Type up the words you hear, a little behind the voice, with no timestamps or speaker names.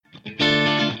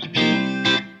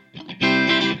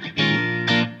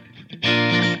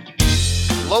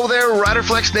Hello there,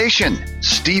 Riderflex Nation.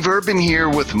 Steve Urban here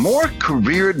with more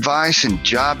career advice and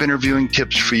job interviewing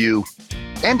tips for you.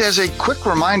 And as a quick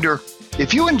reminder,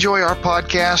 if you enjoy our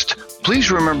podcast,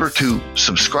 please remember to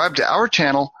subscribe to our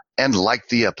channel and like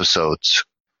the episodes.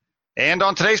 And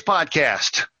on today's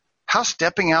podcast, how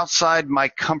stepping outside my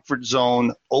comfort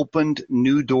zone opened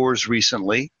new doors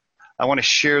recently. I want to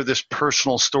share this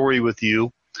personal story with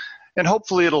you, and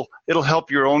hopefully it'll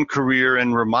help your own career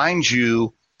and remind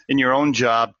you in your own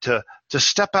job to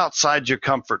step outside your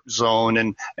comfort zone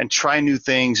and try new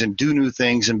things and do new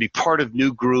things and be part of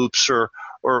new groups or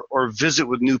visit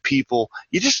with new people.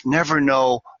 You just never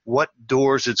know what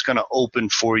doors it's going to open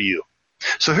for you.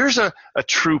 So here's a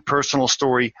true personal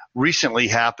story recently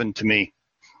happened to me.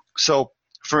 So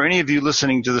for any of you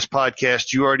listening to this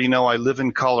podcast, you already know I live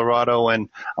in Colorado and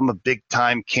I'm a big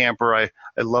time camper. I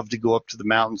love to go up to the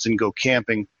mountains and go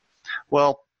camping.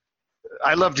 Well,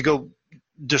 I love to go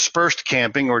dispersed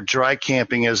camping or dry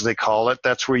camping as they call it.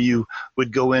 That's where you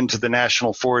would go into the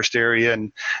national forest area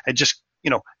and just,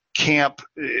 camp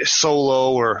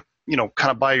solo or,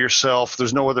 kind of by yourself.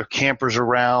 There's no other campers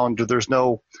around. There's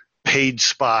no paid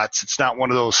spots. It's not one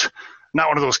of those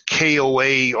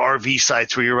KOA RV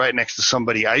sites where you're right next to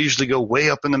somebody. I usually go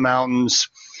way up in the mountains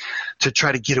to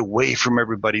try to get away from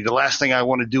everybody. The last thing I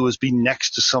want to do is be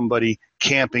next to somebody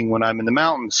camping when I'm in the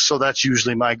mountains. So that's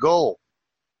usually my goal.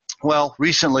 Well,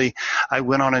 recently I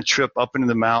went on a trip up into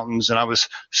the mountains and I was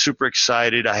super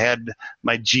excited. I had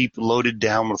my Jeep loaded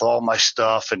down with all my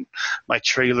stuff and my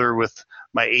trailer with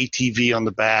my ATV on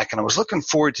the back. And I was looking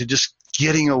forward to just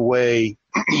getting away,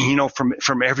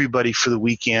 from everybody for the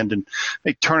weekend and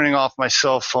turning off my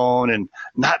cell phone and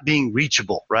not being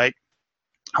reachable, right?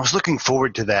 I was looking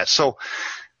forward to that. So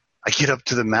I get up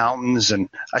to the mountains and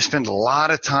I spend a lot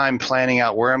of time planning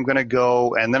out where I'm going to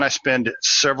go. And then I spend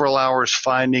several hours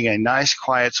finding a nice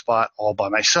quiet spot all by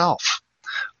myself.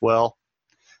 Well,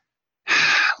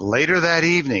 later that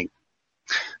evening,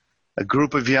 a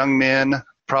group of young men,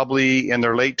 probably in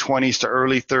their late 20s to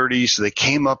early 30s, they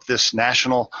came up this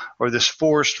this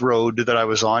forest road that I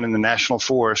was on in the national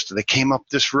forest. They came up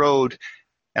this road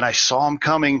and I saw them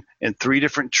coming in 3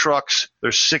 different trucks.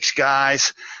 There's 6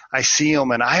 guys. I see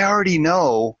them, and I already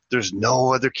know there's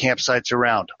no other campsites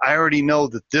around. I already know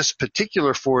that this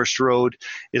particular forest road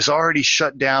is already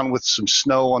shut down with some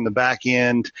snow on the back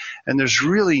end, and there's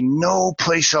really no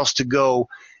place else to go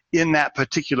in that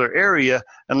particular area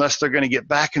unless they're going to get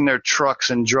back in their trucks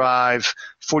and drive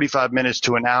 45 minutes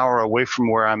to an hour away from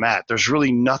where I'm at. There's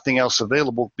really nothing else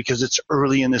available because it's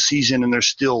early in the season and there's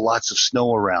still lots of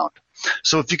snow around.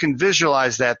 So if you can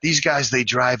visualize that, these guys, they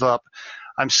drive up.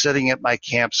 I'm sitting at my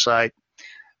campsite.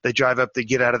 They drive up, they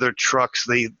get out of their trucks,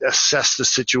 they assess the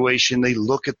situation, they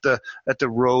look at the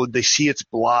road, they see it's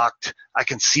blocked. I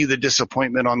can see the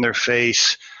disappointment on their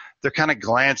face. They're kind of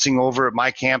glancing over at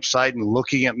my campsite and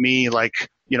looking at me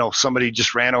like, somebody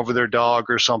just ran over their dog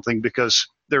or something, because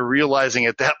they're realizing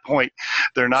at that point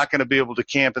they're not going to be able to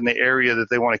camp in the area that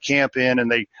they want to camp in,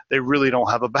 and they really don't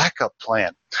have a backup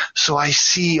plan. So I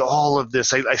see all of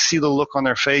this. I see the look on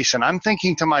their face, and I'm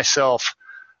thinking to myself,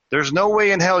 there's no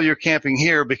way in hell you're camping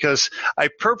here, because I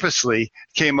purposely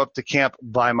came up to camp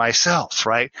by myself,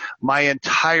 right? My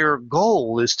entire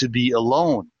goal is to be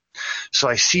alone. So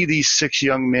I see these 6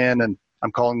 young men, and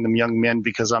I'm calling them young men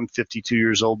because I'm 52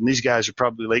 years old, and these guys are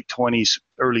probably late 20s,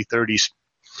 early 30s.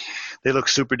 They look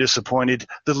super disappointed.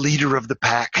 The leader of the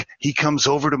pack, he comes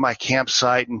over to my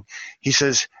campsite and he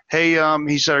says, "Hey,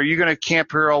 he said, are you going to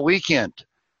camp here all weekend?"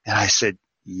 And I said,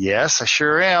 "Yes, I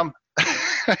sure am."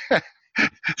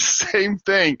 Same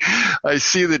thing. I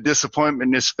see the disappointment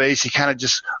in his face. He kind of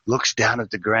just looks down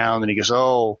at the ground and he goes,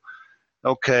 "Oh,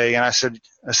 okay." And I said,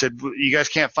 "You guys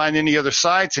can't find any other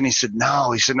sites?" And he said,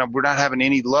 "No." He said, "No, we're not having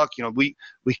any luck. We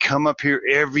come up here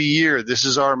every year. This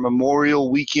is our Memorial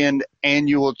Weekend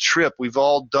annual trip. We've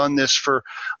all done this for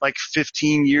like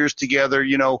 15 years together.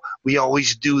 We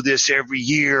always do this every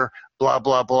year, blah,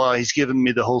 blah, blah." He's giving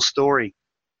me the whole story.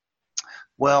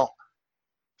 Well,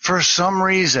 for some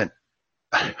reason,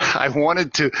 I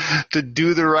wanted to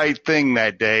do the right thing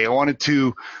that day. I wanted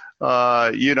to,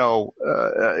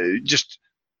 just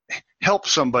help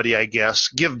somebody, I guess,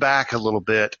 give back a little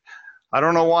bit. I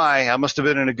don't know why. I must have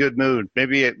been in a good mood.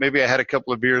 Maybe I had a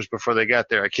couple of beers before they got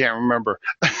there. I can't remember.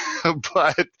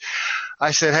 But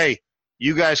I said, "Hey,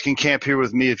 you guys can camp here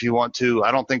with me if you want to.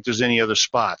 I don't think there's any other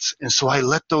spots." And so I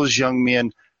let those young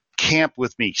men camp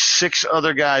with me. 6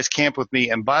 other guys camp with me.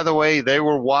 And by the way, they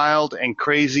were wild and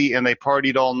crazy and they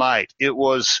partied all night. It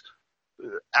was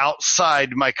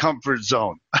outside my comfort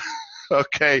zone.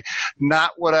 Okay.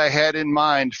 Not what I had in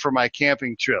mind for my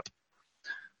camping trip.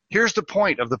 here's the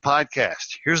point of the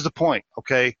podcast. Here's the point,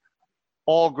 okay?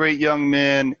 All great young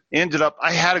men.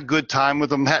 I had a good time with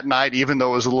them that night, even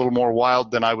though it was a little more wild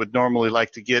than I would normally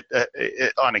like to get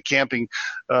on a camping,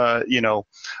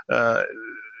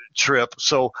 trip.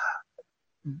 So,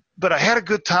 but I had a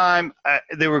good time.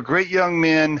 They were great young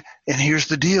men. And here's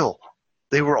the deal.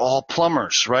 They were all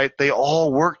plumbers, right? They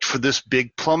all worked for this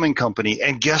big plumbing company.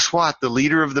 And guess what? The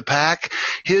leader of the pack,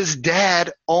 his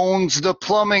dad owns the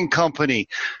plumbing company.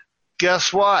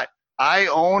 Guess what? I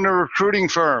own a recruiting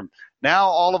firm. Now,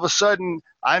 all of a sudden,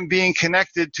 I'm being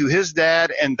connected to his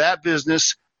dad and that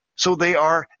business, so they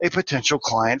are a potential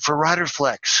client for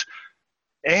RiderFlex.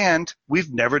 And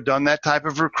we've never done that type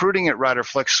of recruiting at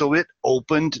RiderFlex, so it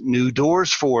opened new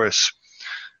doors for us.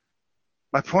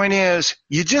 My point is,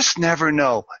 you just never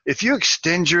know. If you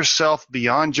extend yourself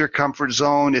beyond your comfort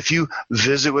zone, if you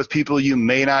visit with people you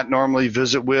may not normally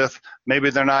visit with, maybe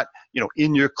they're not,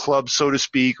 in your club, so to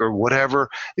speak, or whatever.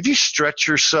 If you stretch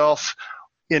yourself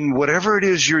in whatever it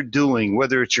is you're doing,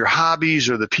 whether it's your hobbies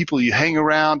or the people you hang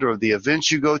around or the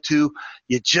events you go to,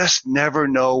 you just never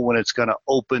know when it's going to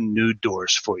open new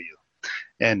doors for you.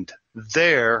 And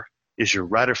there is your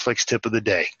RiderFlex tip of the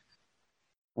day.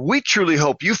 We truly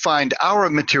hope you find our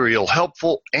material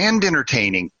helpful and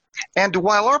entertaining. And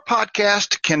while our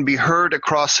podcast can be heard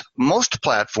across most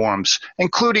platforms,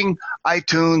 including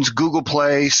iTunes, Google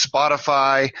Play,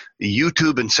 Spotify,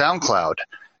 YouTube, and SoundCloud,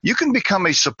 you can become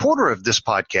a supporter of this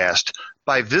podcast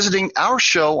by visiting our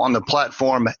show on the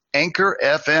platform Anchor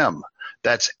FM.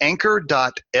 That's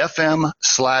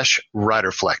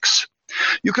anchor.fm/RiderFlex.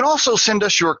 You can also send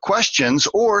us your questions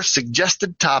or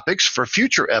suggested topics for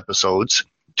future episodes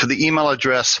to the email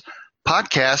address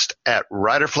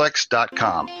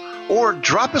podcast@riderflex.com, or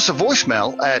drop us a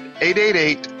voicemail at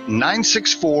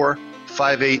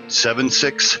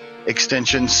 888-964-5876,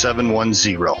 extension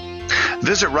 710.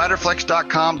 Visit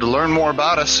riderflex.com to learn more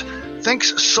about us.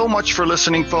 Thanks so much for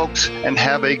listening, folks, and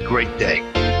have a great day.